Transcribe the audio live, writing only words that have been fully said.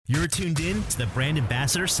You're tuned in to the Brand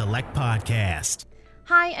Ambassador Select Podcast.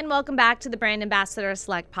 Hi, and welcome back to the Brand Ambassador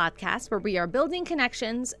Select Podcast, where we are building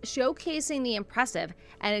connections, showcasing the impressive,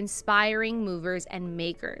 and inspiring movers and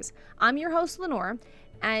makers. I'm your host, Lenore,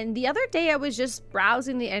 and the other day I was just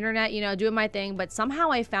browsing the internet, doing my thing, but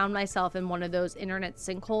somehow I found myself in one of those internet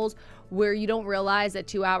sinkholes where you don't realize that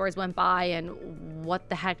 2 hours went by and what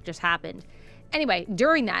the heck just happened. Anyway,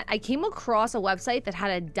 during that, I came across a website that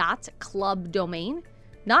had a .club domain.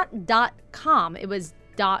 Not .com, it was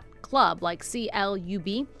 .club, like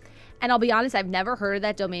C-L-U-B. And I'll be honest, I've never heard of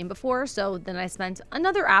that domain before, so then I spent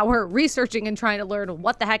another hour researching and trying to learn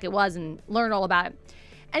what the heck it was and learn all about it.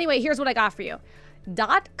 Anyway, here's what I got for you.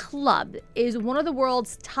 .club is one of the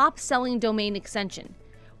world's top-selling domain extension.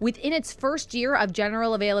 Within its first year of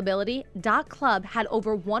general availability, .club had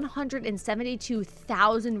over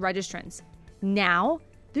 172,000 registrants. Now,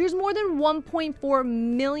 there's more than 1.4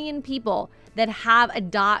 million people that have a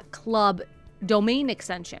 .club domain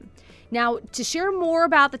extension. Now, to share more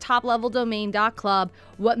about the top-level domain .club,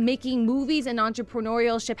 what making movies and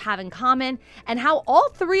entrepreneurship have in common, and how all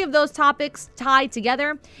three of those topics tie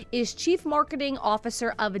together, is Chief Marketing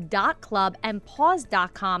Officer of .club and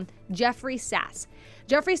Pause.com, Jeffrey Sass.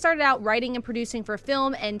 Jeffrey started out writing and producing for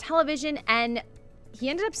film and television, and he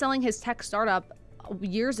ended up selling his tech startup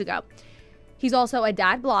years ago. He's also a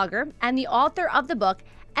dad blogger and the author of the book,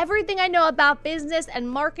 Everything I Know About Business and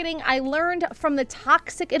Marketing I Learned from the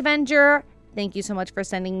Toxic Avenger. Thank you so much for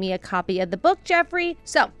sending me a copy of the book, Jeffrey.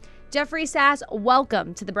 So, Jeffrey Sass,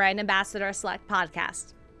 welcome to the Brand Ambassador Select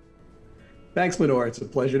Podcast. Thanks, Lenore. It's a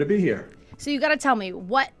pleasure to be here. So you got to tell me,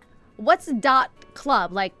 what's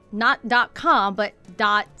 .club? Like not .com, but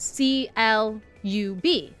 .club.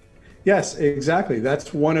 Yes, exactly.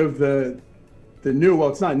 That's one of the new, well,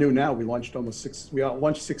 it's not new now. We launched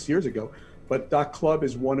 6 years ago. But .club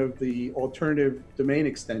is one of the alternative domain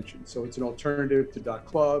extensions. So it's an alternative to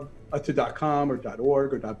 .club, to .com or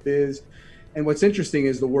 .org or .biz. And what's interesting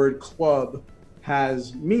is the word club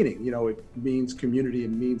has meaning. It means community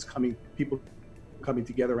and means people coming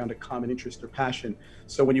together around a common interest or passion.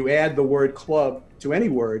 So when you add the word club to any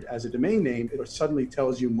word as a domain name, it suddenly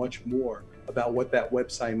tells you much more about what that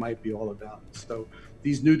website might be all about. So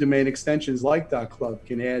these new domain extensions like .club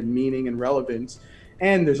can add meaning and relevance.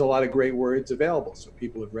 And there's a lot of great words available. So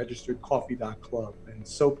people have registered coffee.club and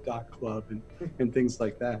soap.club and things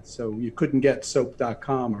like that. So you couldn't get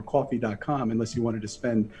soap.com or coffee.com unless you wanted to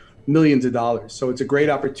spend millions of dollars. So it's a great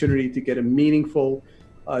opportunity to get a meaningful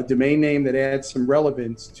domain name that adds some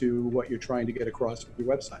relevance to what you're trying to get across with your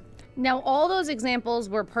website. Now, all those examples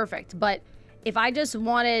were perfect. But if I just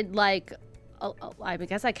wanted I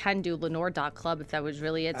guess I can do Lenore.club if that was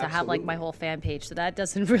really it, to have my whole fan page. So that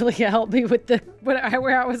doesn't really help me with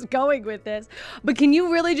where I was going with this. But can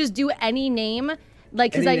you really just do any name?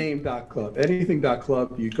 Name.club,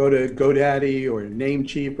 anything.club. You go to GoDaddy or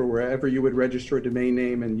Namecheap or wherever you would register a domain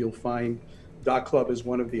name, and you'll find .club is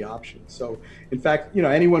one of the options. So in fact,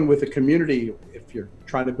 anyone with a community, if you're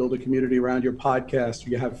trying to build a community around your podcast,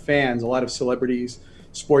 you have fans, a lot of celebrities,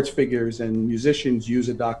 sports figures and musicians use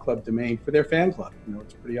a .club domain for their fan club.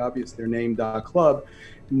 It's pretty obvious. Their name .club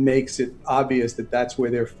makes it obvious that that's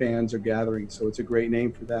where their fans are gathering. So it's a great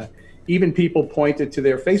name for that. Even people point it to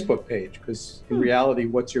their Facebook page, because in reality,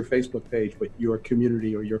 what's your Facebook page but your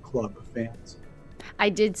community or your club of fans? I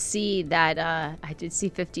did see that. I did see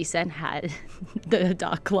 50 Cent had the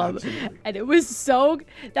 .club, absolutely. And it was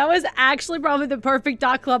that was actually probably the perfect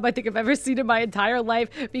 .club I think I've ever seen in my entire life,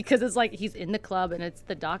 because it's like he's in the club and it's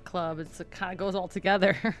the .club. It kind of goes all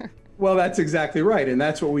together. Well, that's exactly right, and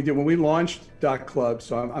that's what we did when we launched .club.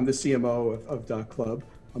 So I'm the CMO of .club,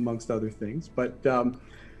 amongst other things, but.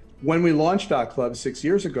 When we launched .club 6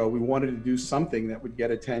 years ago, we wanted to do something that would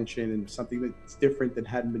get attention and something that's different that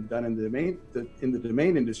hadn't been done in the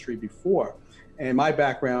domain industry before. And my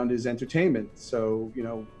background is entertainment, so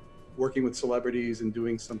working with celebrities and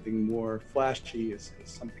doing something more flashy is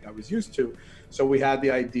something I was used to. So we had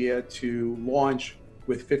the idea to launch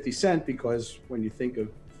with 50 Cent, because when you think of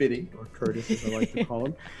 50, or Curtis as I like to call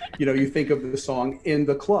him, you think of the song In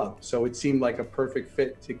the Club. So it seemed like a perfect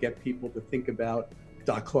fit to get people to think about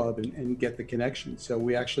 .club and get the connection. So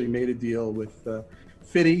we actually made a deal with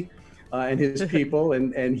Fiddy and his people,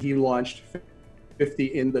 and he launched 50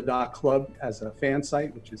 in the .club as a fan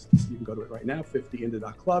site, which is, you can go to it right now, 50 in the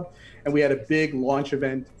 .club. And we had a big launch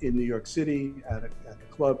event in New York City at the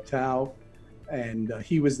Club Tao, and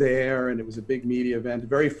he was there, and it was a big media event,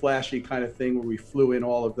 very flashy kind of thing where we flew in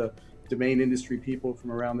all of the domain industry people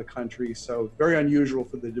from around the country. So very unusual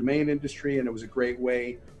for the domain industry, and it was a great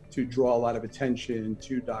way to draw a lot of attention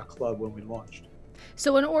to .club when we launched.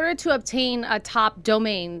 So in order to obtain a top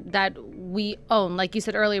domain that we own, like you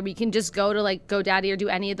said earlier, we can just go to like GoDaddy or do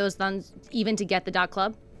any of those things even to get the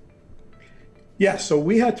 .club? Yeah, so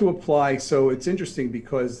we had to apply. So it's interesting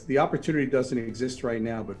because the opportunity doesn't exist right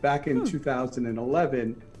now, but back in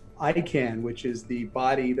 2011, ICANN, which is the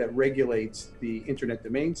body that regulates the internet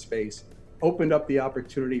domain space, opened up the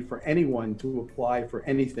opportunity for anyone to apply for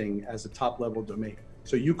anything as a top level domain.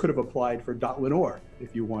 So you could have applied for .Lenore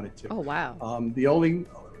if you wanted to. Oh, wow. The only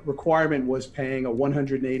requirement was paying a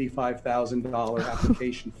 $185,000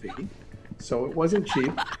 application fee. So it wasn't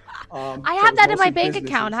cheap. I have that in my bank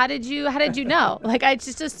account. How did you know? Like, it's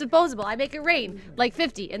just disposable. I make it rain, like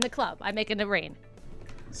 50 in the club. I make it rain.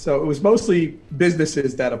 So it was mostly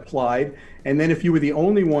businesses that applied. And then if you were the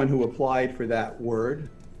only one who applied for that word,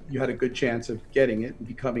 you had a good chance of getting it and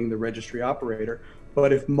becoming the registry operator.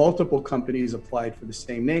 But if multiple companies applied for the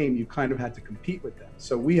same name, you kind of had to compete with them.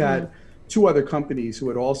 So we had two other companies who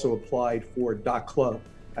had also applied for .club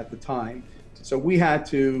at the time. So we had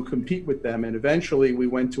to compete with them. And eventually we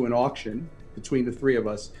went to an auction between the three of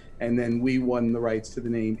us. And then we won the rights to the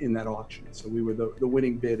name in that auction. So we were the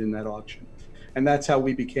winning bid in that auction. And that's how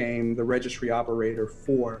we became the registry operator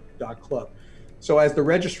for .club. So as the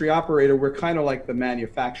registry operator, we're kind of like the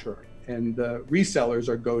manufacturer, and the resellers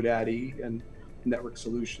are GoDaddy and Network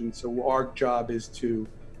Solutions. So our job is to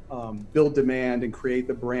build demand and create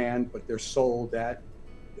the brand, but they're sold at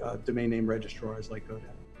domain name registrars like GoDaddy.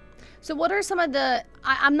 So what are some of the,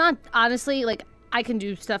 I'm not, honestly, like, I can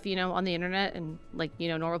do stuff, on the internet and like,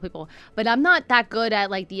 normal people, but I'm not that good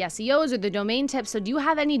at like the SEOs or the domain tips. So do you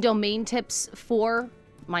have any domain tips for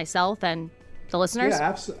myself and the listeners?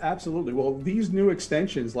 Yeah, absolutely. Well, these new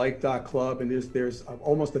extensions like .club, and there's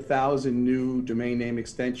almost 1,000 new domain name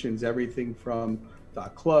extensions, everything from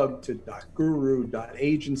 .club to .guru,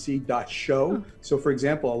 .agency, .show. So for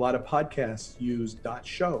example, a lot of podcasts use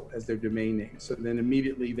 .show as their domain name. So then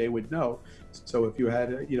immediately they would know. So if you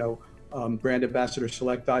had, brand ambassador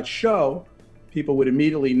select.show, people would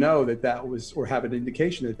immediately know that was, or have an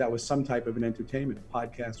indication that was some type of an entertainment, a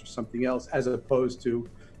podcast or something else, as opposed to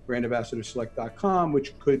brandambassadorselect.com,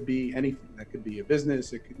 which could be anything. That could be a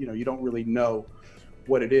business. It could, you don't really know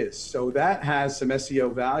what it is. So that has some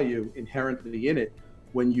SEO value inherently in it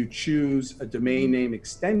when you choose a domain name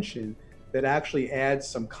extension that actually adds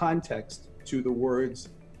some context to the words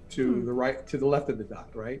to the right, to the left of the dot,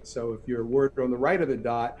 right? So if your word on the right of the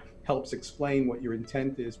dot helps explain what your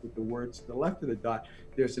intent is with the words to the left of the dot,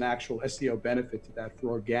 there's an actual SEO benefit to that for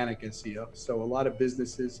organic SEO. So a lot of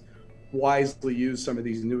businesses wisely use some of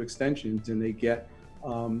these new extensions, and they get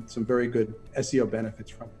some very good SEO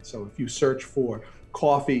benefits from it. So if you search for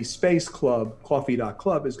coffee space club,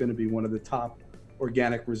 coffee.club is going to be one of the top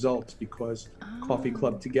organic results because coffee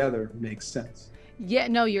club together makes sense. Yeah,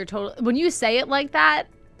 no, you're totally, when you say it like that,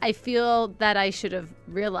 I feel that I should have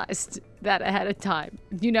realized that ahead of time,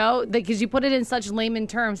 because you put it in such layman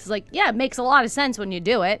terms. It's like, yeah, it makes a lot of sense when you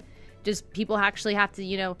do it. Just people actually have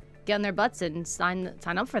to, get on their butts and sign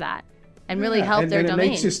up for that and really help their domain.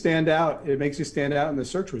 It makes you stand out. It makes you stand out in the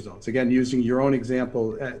search results. Again, using your own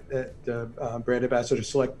example at brand ambassador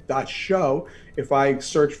select.show, if I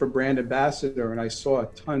search for brand ambassador and I saw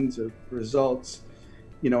tons of results,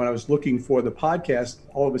 when I was looking for the podcast,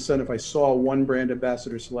 all of a sudden, if I saw one brand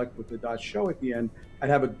ambassador select with the .show at the end, I'd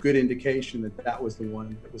have a good indication that was the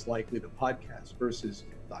one that was likely the podcast versus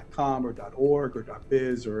 .com or .org or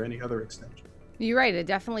 .biz or any other extension. You're right. It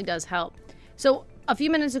definitely does help. So a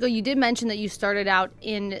few minutes ago, you did mention that you started out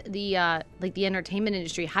in the the entertainment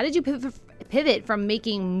industry. How did you pivot from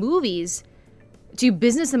making movies to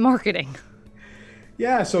business and marketing?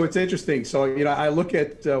 Yeah, so it's interesting. So, I look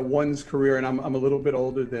at one's career, and I'm a little bit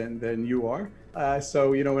older than you are.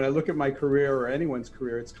 So, when I look at my career or anyone's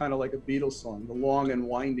career, it's kind of like a Beatles song, The Long and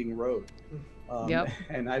Winding Road.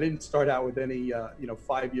 And I didn't start out with any,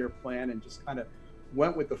 5-year plan and just kind of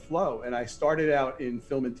went with the flow. And I started out in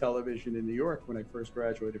film and television in New York when I first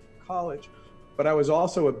graduated from college. But I was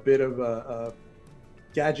also a bit of a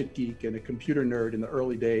gadget geek and a computer nerd in the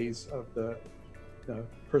early days of the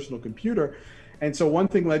personal computer. And so one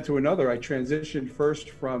thing led to another. I transitioned first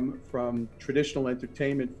from traditional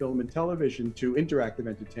entertainment, film and television to interactive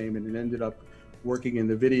entertainment, and ended up working in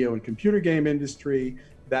the video and computer game industry.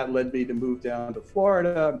 That led me to move down to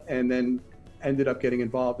Florida, and then ended up getting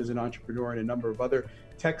involved as an entrepreneur in a number of other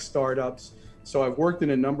tech startups. So I've worked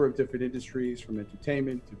in a number of different industries, from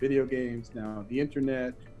entertainment to video games, now the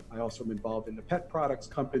internet. I also am involved in the pet products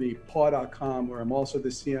company, paw.com, where I'm also the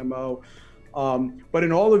CMO. But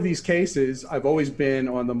in all of these cases, I've always been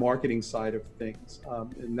on the marketing side of things.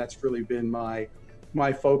 And that's really been my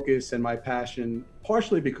my focus and my passion,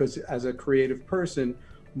 partially because as a creative person,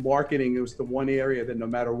 marketing was the one area that no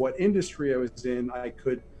matter what industry I was in, I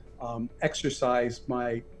could exercise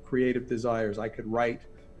my creative desires. I could write,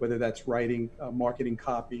 whether that's writing marketing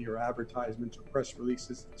copy or advertisements or press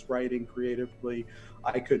releases, it's writing creatively.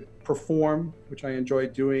 I could perform, which I enjoy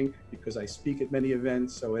doing because I speak at many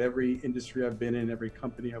events. So at every industry I've been in, every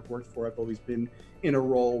company I've worked for, I've always been in a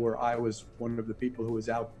role where I was one of the people who was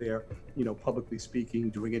out there, publicly speaking,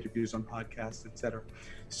 doing interviews on podcasts, et cetera.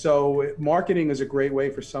 So marketing is a great way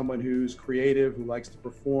for someone who's creative, who likes to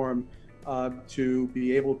perform, to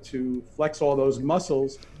be able to flex all those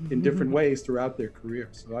muscles in different ways throughout their career.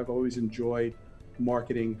 So I've always enjoyed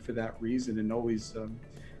marketing for that reason, and always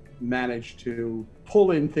managed to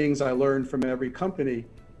pull in things I learned from every company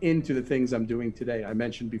into the things I'm doing today. I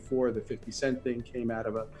mentioned before the 50 Cent thing came out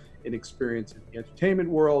of an experience in the entertainment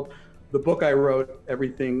world. The book I wrote,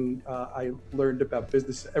 everything I learned about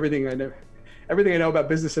business, everything I know about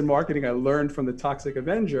business and marketing I learned from The Toxic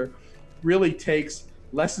Avenger, really takes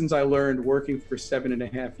lessons I learned working for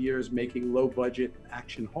 7.5 years, making low budget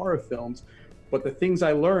action horror films. But the things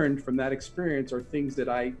I learned from that experience are things that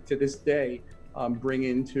I, to this day, bring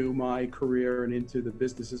into my career and into the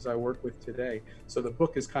businesses I work with today. So the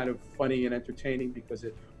book is kind of funny and entertaining because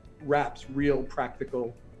it wraps real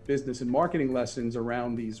practical business and marketing lessons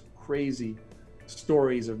around these crazy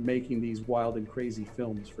stories of making these wild and crazy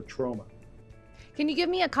films for Troma. Can you give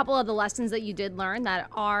me a couple of the lessons that you did learn that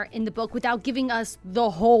are in the book without giving us the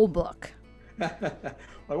whole book?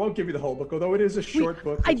 I won't give you the whole book, although it is a short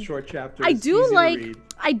book with short chapters. I do like,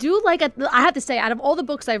 I have to say, out of all the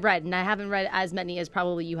books I've read, and I haven't read as many as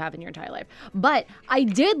probably you have in your entire life, but I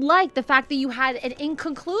did like the fact that you had an in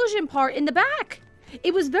conclusion part in the back.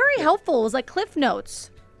 It was very helpful. It was like Cliff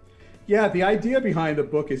Notes. Yeah, the idea behind the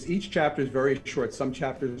book is each chapter is very short. Some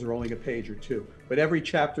chapters are only a page or two, but every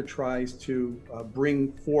chapter tries to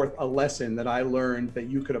bring forth a lesson that I learned that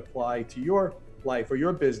you could apply to your life or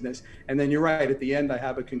your business. And then you're right, at the end I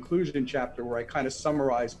have a conclusion chapter where I kind of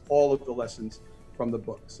summarize all of the lessons from the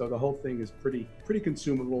book. So the whole thing is pretty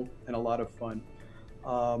consumable and a lot of fun.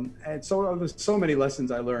 And so there's so many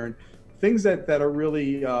lessons I learned. Things that are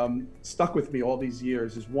really stuck with me all these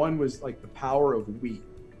years is one was like the power of we,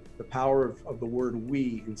 the power of the word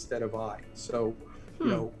we instead of I. So,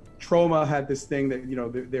 Troma had this thing that,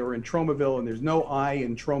 they were in Tromaville and there's no I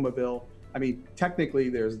in Tromaville. I mean, technically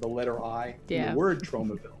there's the letter I in the word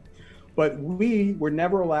Tromaville, but we were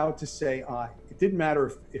never allowed to say I. It didn't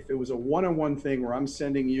matter if it was a one-on-one thing where I'm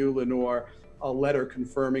sending you, Lenore, a letter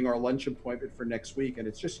confirming our lunch appointment for next week, and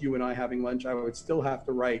it's just you and I having lunch, I would still have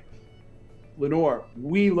to write, Lenore,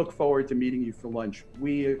 we look forward to meeting you for lunch.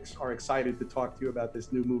 We are excited to talk to you about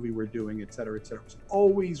this new movie we're doing, et cetera, et cetera. It's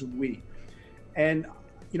always we. And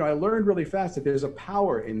I learned really fast that there's a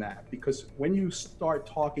power in that, because when you start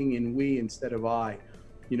talking in we instead of I,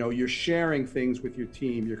 you're sharing things with your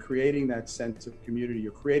team, you're creating that sense of community,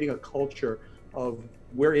 you're creating a culture of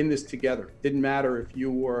we're in this together. It didn't matter if you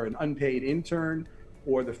were an unpaid intern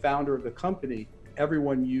or the founder of the company,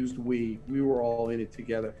 everyone used we were all in it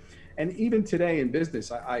together. And even today in business,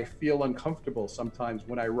 I feel uncomfortable sometimes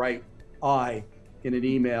when I write I in an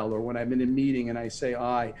email or when I'm in a meeting and I say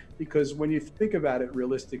I, because when you think about it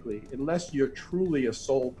realistically, unless you're truly a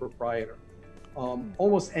sole proprietor,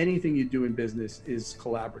 almost anything you do in business is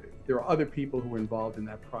collaborative. There are other people who are involved in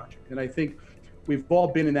that project. And I think we've all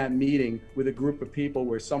been in that meeting with a group of people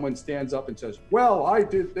where someone stands up and says, well, I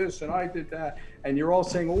did this and I did that. And you're all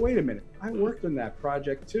saying, well, wait a minute, I worked on that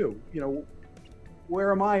project too.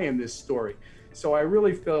 Where am I in this story? So I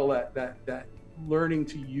really feel that learning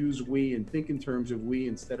to use we and think in terms of we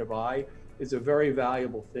instead of I is a very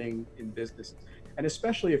valuable thing in business. And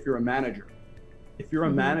especially if you're a manager. If you're a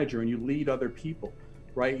manager and you lead other people,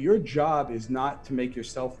 right? Your job is not to make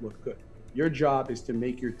yourself look good. Your job is to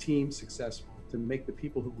make your team successful, to make the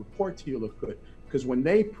people who report to you look good. Because when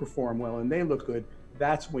they perform well and they look good,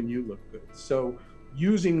 that's when you look good. So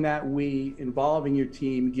using that we, involving your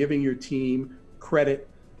team, giving your team credit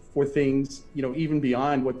for things, even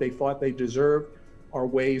beyond what they thought they deserved, are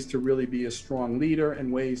ways to really be a strong leader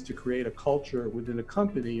and ways to create a culture within a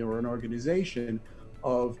company or an organization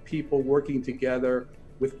of people working together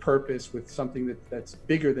with purpose, with something that's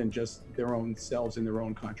bigger than just their own selves and their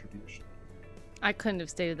own contribution. I couldn't have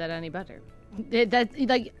stated that any better.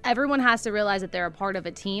 Like everyone has to realize that they're a part of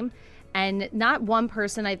a team, and not one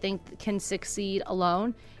person, I think, can succeed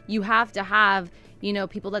alone. You have to have,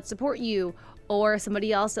 people that support you, or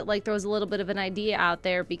somebody else that throws a little bit of an idea out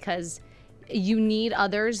there, because you need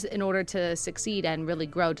others in order to succeed and really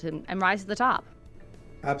grow and rise to the top.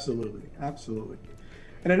 Absolutely.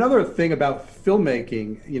 And another thing about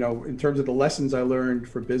filmmaking, in terms of the lessons I learned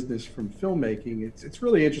for business from filmmaking, it's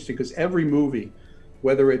really interesting because every movie,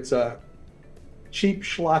 whether it's a cheap,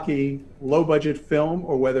 schlocky, low-budget film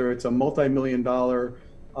or whether it's a multi-million-dollar,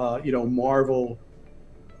 Marvel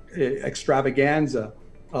extravaganza,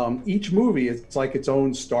 each movie is like its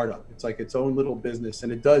own startup. It's like its own little business,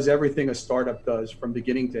 and it does everything a startup does from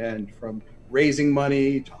beginning to end, from raising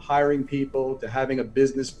money to hiring people to having a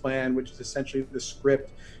business plan, which is essentially the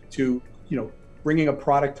script, to bringing a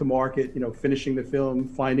product to market, finishing the film,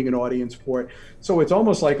 finding an audience for it. So it's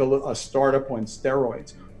almost like a startup on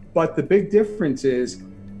steroids. But the big difference is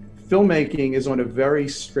filmmaking is on a very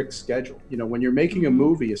strict schedule. When you're making a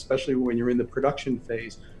movie, especially when you're in the production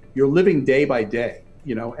phase, you're living day by day,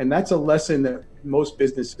 and that's a lesson that most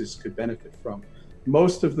businesses could benefit from.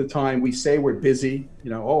 Most of the time we say we're busy,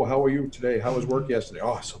 oh, how are you today? How was work yesterday?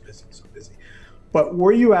 Oh, so busy, so busy. But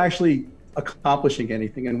were you actually accomplishing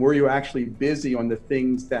anything? And were you actually busy on the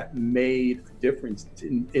things that made a difference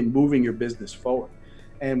in moving your business forward?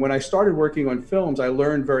 And when I started working on films, I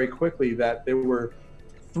learned very quickly that there were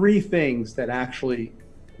 3 things that actually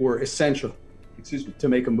were essential, to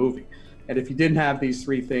make a movie. And if you didn't have these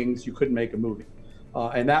 3 things, you couldn't make a movie.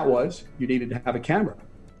 And that was, you needed to have a camera.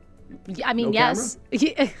 I mean, yes.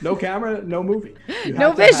 No camera, no movie.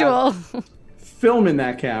 No visual. Film in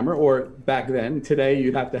that camera, or back then, today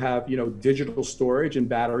you'd have to have, digital storage and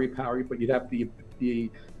battery power, but you'd have the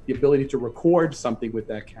ability to record something with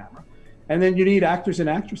that camera. And then you need actors and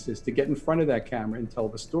actresses to get in front of that camera and tell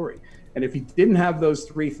the story. And if you didn't have those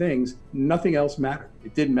 3 things, nothing else mattered.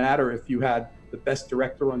 It didn't matter if you had the best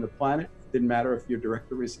director on the planet. It didn't matter if your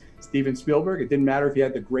director was Steven Spielberg. It didn't matter if you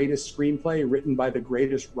had the greatest screenplay written by the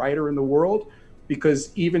greatest writer in the world,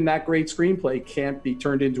 because even that great screenplay can't be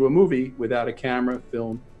turned into a movie without a camera,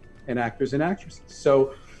 film, and actors and actresses.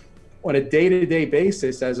 So on a day-to-day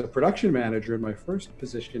basis, as a production manager in my first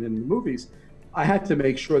position in the movies, I had to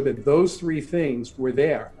make sure that those 3 things were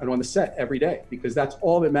there and on the set every day, because that's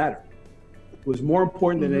all that mattered. It was more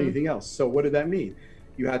important than anything else. So what did that mean?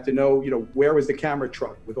 You had to know, where was the camera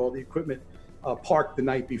truck with all the equipment parked the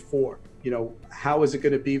night before? How is it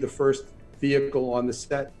going to be the first vehicle on the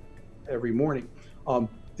set every morning?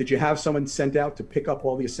 Did you have someone sent out to pick up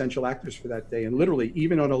all the essential actors for that day? And literally,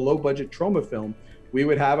 even on a low-budget Troma film, we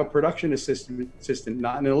would have a production assistant,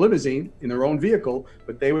 not in a limousine, in their own vehicle,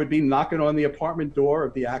 but they would be knocking on the apartment door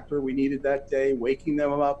of the actor we needed that day, waking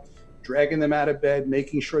them up, dragging them out of bed,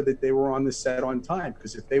 making sure that they were on the set on time.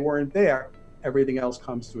 Because if they weren't there, everything else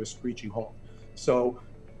comes to a screeching halt. So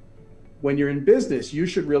when you're in business, you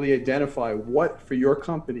should really identify for your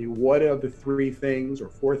company, what are the 3 things or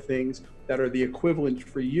 4 things that are the equivalent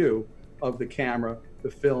for you of the camera, the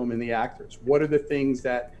film, and the actors. What are the things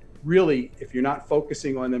that really, if you're not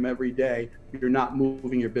focusing on them every day, you're not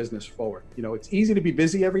moving your business forward. It's easy to be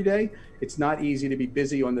busy every day. It's not easy to be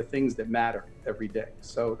busy on the things that matter every day.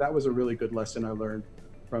 So that was a really good lesson I learned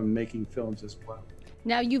from making films as well.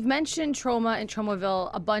 Now, you've mentioned Troma and Tromaville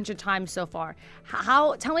a bunch of times so far.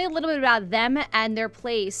 Tell me a little bit about them and their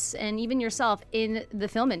place, and even yourself, in the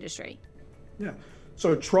film industry. Yeah.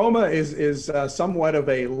 So Troma is somewhat of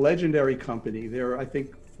a legendary company. They're, I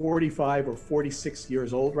think, 45 or 46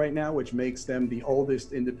 years old right now, which makes them the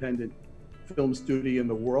oldest independent film studio in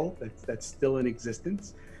the world that's still in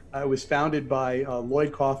existence. It was founded by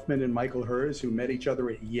Lloyd Kaufman and Michael Hers, who met each other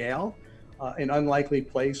at Yale, an unlikely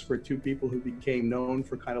place for 2 people who became known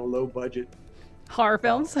for kind of low budget horror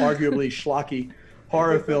films, arguably schlocky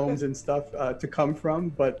horror films and stuff to come from.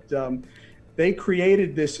 But they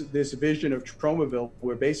created this vision of Tromaville,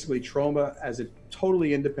 where basically Troma, as a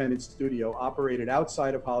totally independent studio, operated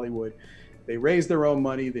outside of Hollywood. They raised their own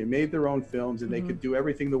money, they made their own films, and they could do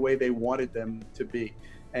everything the way they wanted them to be.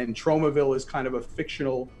 And Tromaville is kind of a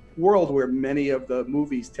fictional world where many of the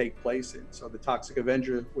movies take place in. So The Toxic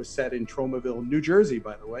Avenger was set in Tromaville, New Jersey,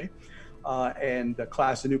 by the way. And The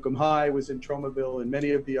Class of Nukem High was in Tromaville, and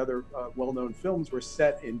many of the other well-known films were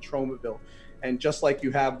set in Tromaville. And just like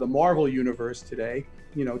you have the Marvel universe today,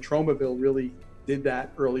 Tromaville really did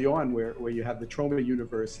that early on, where you have the Troma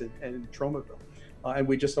universe and Tromaville. And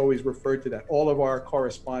we just always referred to that. All of our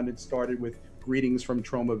correspondence started with greetings from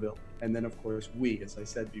Tromaville. And then, of course, as I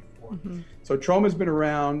said before. So Troma's been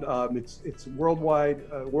around. It's worldwide,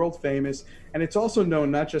 world famous. And it's also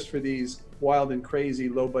known not just for these wild and crazy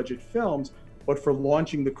low-budget films, but for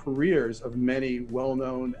launching the careers of many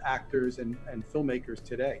well-known actors and filmmakers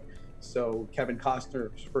today. So Kevin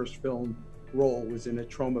Costner's first film role was in a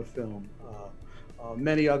Troma film.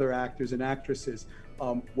 Many other actors and actresses.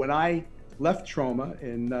 When I left Troma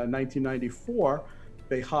in 1994,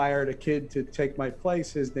 they hired a kid to take my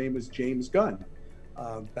place. His name was James Gunn.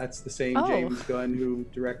 That's the same Oh. James Gunn who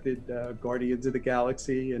directed Guardians of the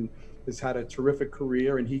Galaxy and has had a terrific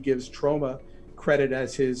career. And he gives Troma credit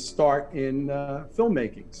as his start in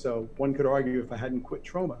filmmaking. So one could argue if I hadn't quit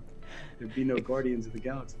Troma, there'd be no Guardians of the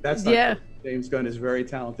Galaxy. That's not Yeah. true. James Gunn is very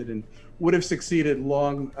talented and would have succeeded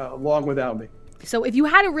long without me. So if you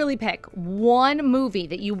had to really pick one movie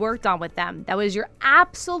that you worked on with them that was your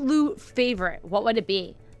absolute favorite, what would it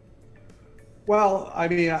be? Well, I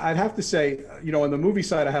mean, I'd have to say, on the movie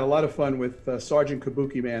side, I had a lot of fun with Sergeant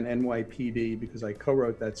Kabuki Man, NYPD, because I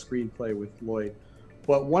co-wrote that screenplay with Lloyd.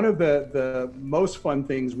 But one of the most fun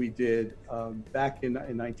things we did back in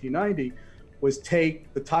 1990 was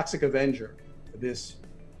take The Toxic Avenger, this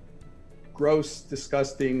gross,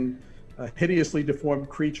 disgusting, hideously deformed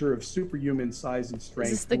creature of superhuman size and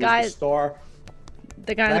strength. Is this the who guy? was the star?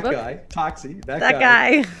 The guy in That the book? guy, Toxie, that That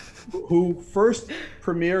guy. who first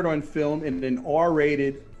premiered on film in an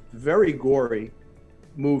R-rated, very gory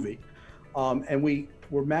movie, and we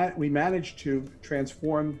managed to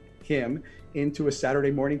transform him into a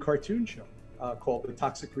Saturday morning cartoon show called The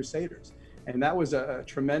Toxic Crusaders, and that was a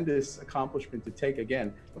tremendous accomplishment to take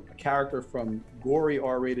again a character from gory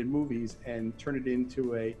R-rated movies and turn it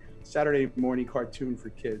into a Saturday morning cartoon for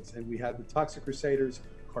kids. And we had The Toxic Crusaders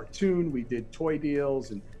cartoon. We did toy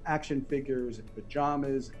deals and action figures and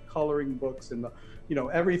pajamas and coloring books and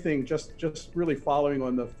everything just really following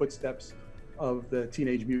on the footsteps of the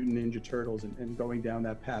Teenage Mutant Ninja Turtles and going down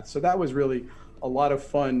that path. So that was really a lot of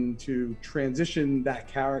fun to transition that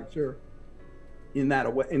character in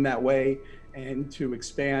that way and to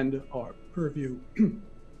expand our purview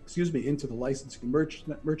into the licensing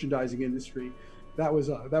merchandising industry. That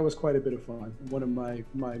was quite a bit of fun. One of my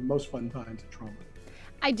most fun times at Troma.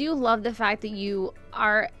 I do love the fact that you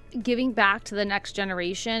are giving back to the next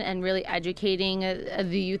generation and really educating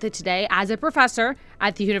the youth of today as a professor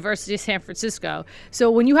at the University of San Francisco.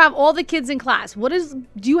 So when you have all the kids in class, do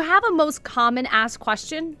you have a most common asked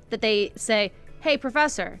question that they say, "Hey,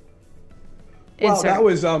 professor"? Well, Insert. that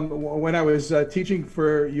was when I was teaching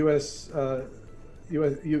for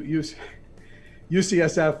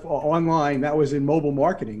UCSF online. That was in mobile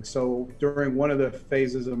marketing. So during one of the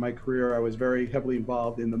phases of my career, I was very heavily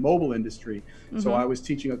involved in the mobile industry. So I was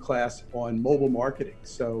teaching a class on mobile marketing.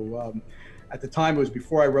 So at the time, it was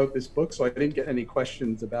before I wrote this book, so I didn't get any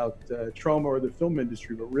questions about Troma or the film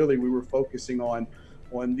industry, but really we were focusing on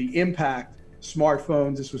the impact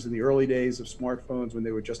smartphones. This was in the early days of smartphones when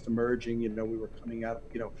they were just emerging. We were coming out,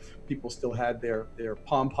 people still had their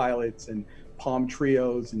Palm Pilots and Palm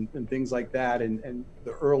Trios and things like that, and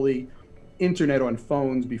the early internet on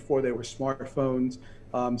phones before they were smartphones.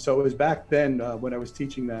 So it was back then when I was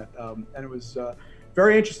teaching that, and it was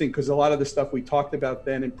very interesting because a lot of the stuff we talked about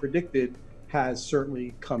then and predicted has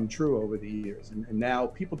certainly come true over the years. And now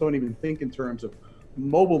people don't even think in terms of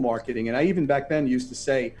mobile marketing. And I even back then used to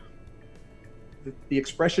say the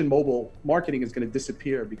expression mobile marketing is going to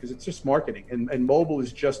disappear because it's just marketing, and mobile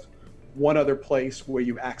is just one other place where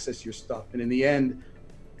you access your stuff. And in the end,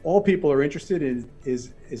 all people are interested in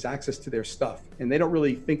is access to their stuff. And they don't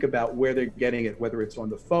really think about where they're getting it, whether it's on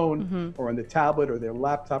the phone or on the tablet or their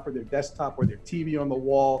laptop or their desktop or their TV on the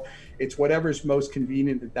wall. It's whatever's most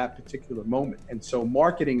convenient at that particular moment. And so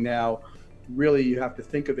marketing now, really, you have to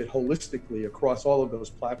think of it holistically across all of those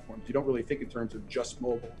platforms. You don't really think in terms of just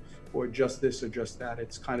mobile or just this or just that.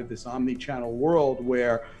 It's kind of this omni-channel world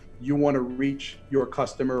where you want to reach your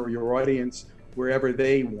customer or your audience wherever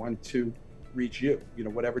they want to reach you,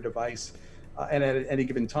 whatever device and at any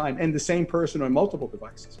given time. And the same person on multiple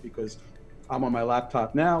devices, because I'm on my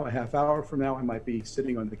laptop now, a half hour from now, I might be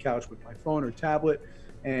sitting on the couch with my phone or tablet.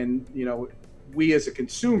 And, we as a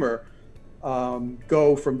consumer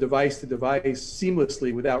go from device to device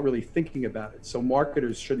seamlessly without really thinking about it. So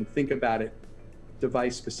marketers shouldn't think about it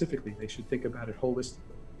device specifically. They should think about it holistically.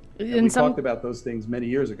 And we talked about those things many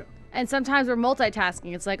years ago. And sometimes we're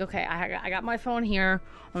multitasking. It's like, okay, I got my phone here.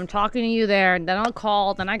 I'm talking to you there. And then I'll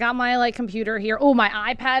call. Then I got my computer here. Oh, my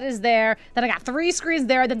iPad is there. Then I got 3 screens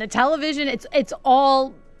there. Then the television. It's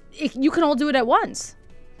all, you can all do it at once.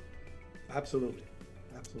 Absolutely.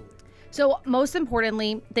 So most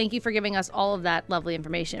importantly, thank you for giving us all of that lovely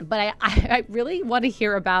information. But I really want to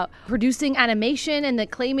hear about producing animation and the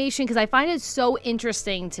claymation because I find it so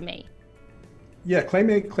interesting to me. Yeah,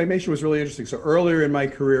 claymation was really interesting. So earlier in my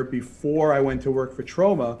career, before I went to work for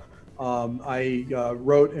Troma, I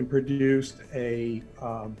wrote and produced a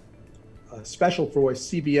special for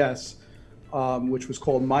CBS, which was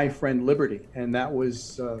called My Friend Liberty. And that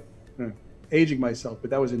was, aging myself, but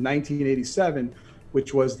that was in 1987,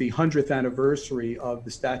 which was the 100th anniversary of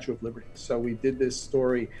the Statue of Liberty. So we did this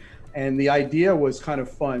story And the idea was kind of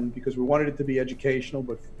fun because we wanted it to be educational,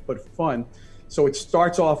 but fun. So it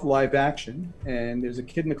starts off live action, and there's a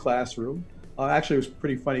kid in the classroom. Actually, it was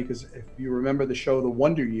pretty funny because if you remember the show, The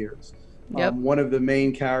Wonder Years, Yep. One of the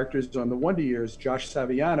main characters on The Wonder Years, Josh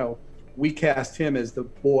Saviano, we cast him as the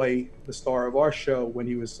boy, the star of our show, when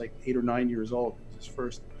he was like 8 or 9 years old. It was his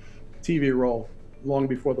first TV role, long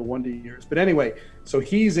before The Wonder Years. But anyway, so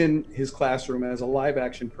he's in his classroom as a live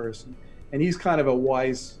action person, and he's kind of a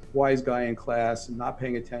wise guy in class and not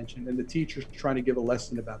paying attention. And the teacher's trying to give a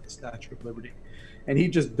lesson about the Statue of Liberty, and he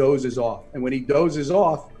just dozes off. And when he dozes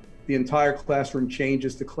off, the entire classroom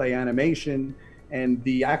changes to clay animation, and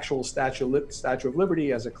the actual Statue of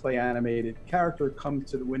Liberty as a clay animated character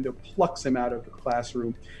comes to the window, plucks him out of the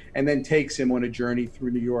classroom, and then takes him on a journey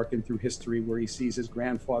through New York and through history, where he sees his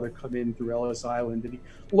grandfather come in through Ellis Island, and he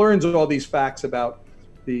learns all these facts about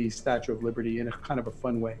the Statue of Liberty in a kind of a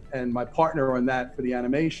fun way. And my partner on that for the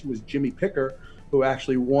animation was Jimmy Picker, who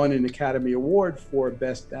actually won an Academy Award for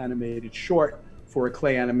Best Animated Short for a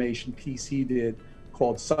clay animation piece he did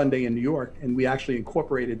called Sunday in New York. And we actually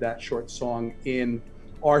incorporated that short song in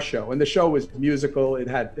our show. And the show was musical. It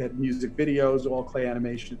had music videos, all clay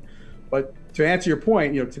animation. But to answer your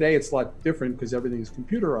point, today it's a lot different because everything is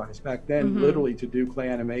computerized. Back then, literally to do clay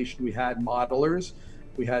animation, we had modelers.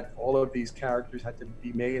 We had all of these characters had to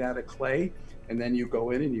be made out of clay. And then you go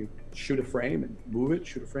in and you shoot a frame and move it,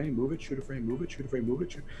 shoot a frame, move it, shoot a frame, move it, shoot a frame, move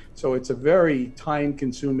it. So it's a very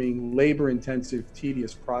time-consuming, labor-intensive,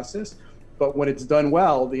 tedious process. But when it's done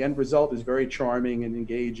well, the end result is very charming and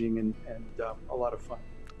engaging and a lot of fun.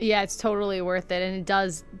 Yeah, it's totally worth it. And it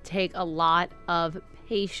does take a lot of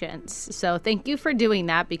patience. So thank you for doing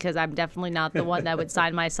that, because I'm definitely not the one that would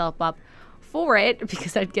sign myself up for it,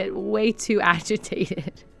 because I'd get way too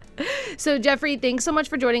agitated. So Jeffrey, thanks so much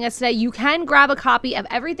for joining us today. You can grab a copy of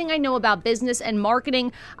Everything I Know About Business and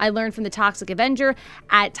Marketing I Learned from the Toxic Avenger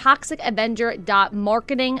at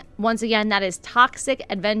toxicavenger.marketing. Once again, that is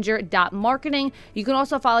toxicavenger.marketing. You can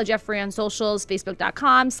also follow Jeffrey on socials,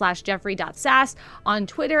 facebook.com/jeffrey.sass, on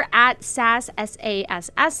Twitter @sass,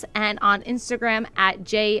 SASS, and on Instagram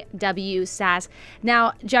 @JWSass.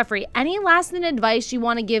 Now, Jeffrey, any last minute advice you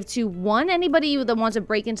want to give to, one, anybody that wants to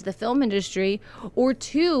break into the film industry, or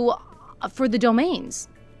two, for the domains?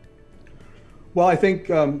 Well, I think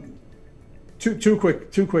two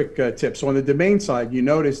quick tips. So on the domain side, you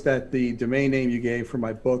notice that the domain name you gave for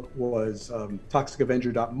my book was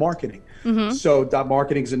toxicavenger.marketing. So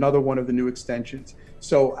 .marketing is another one of the new extensions.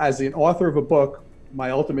 So as an author of a book,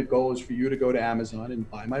 my ultimate goal is for you to go to Amazon and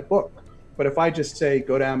buy my book. But if I just say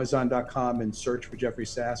go to Amazon.com and search for Jeffrey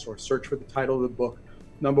Sass or search for the title of the book,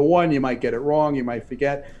 number one, you might get it wrong, you might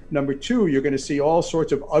forget. Number two, you're going to see all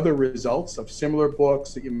sorts of other results of similar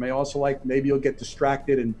books that you may also like. Maybe you'll get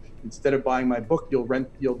distracted, and instead of buying my book,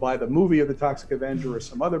 you'll buy the movie of the Toxic Avenger or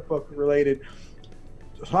some other book related.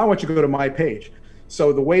 So I want you to go to my page.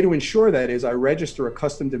 So the way to ensure that is I register a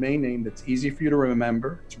custom domain name that's easy for you to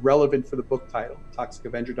remember. It's relevant for the book title,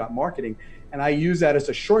 toxicavenger.marketing. And I use that as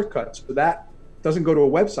a shortcut. So that doesn't go to a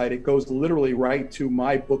website. It goes literally right to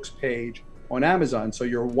my books page on Amazon. So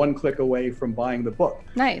you're one click away from buying the book.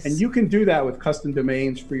 Nice. And you can do that with custom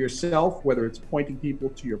domains for yourself, whether it's pointing people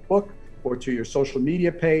to your book or to your social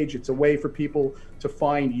media page. It's a way for people to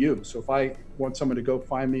find you. So if I want someone to go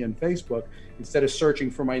find me on Facebook, instead of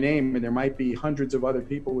searching for my name, and there might be hundreds of other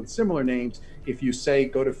people with similar names, if you say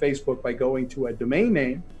go to Facebook by going to a domain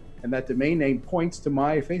name, and that domain name points to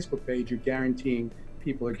my Facebook page, you're guaranteeing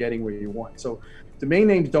people are getting where you want. So domain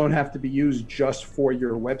names don't have to be used just for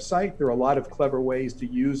your website. There are a lot of clever ways to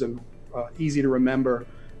use an easy to remember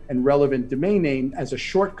and relevant domain name as a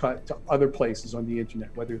shortcut to other places on the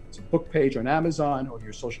internet, whether it's a book page on Amazon or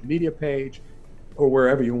your social media page or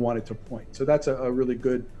wherever you want it to point. So that's a really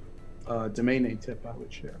good domain name tip I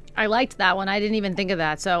would share. I liked that one. I didn't even think of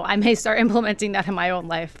that. So I may start implementing that in my own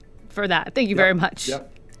life for that. Thank you very much.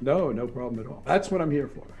 Yep. No problem at all. That's what I'm here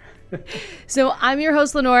for. So I'm your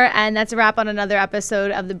host, Lenore, and that's a wrap on another episode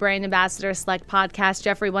of the Brand Ambassador Select podcast.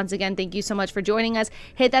 Jeffrey, once again, thank you so much for joining us.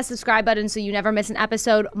 Hit that subscribe button so you never miss an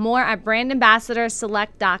episode. More at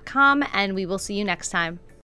brandambassadorselect.com, and we will see you next time.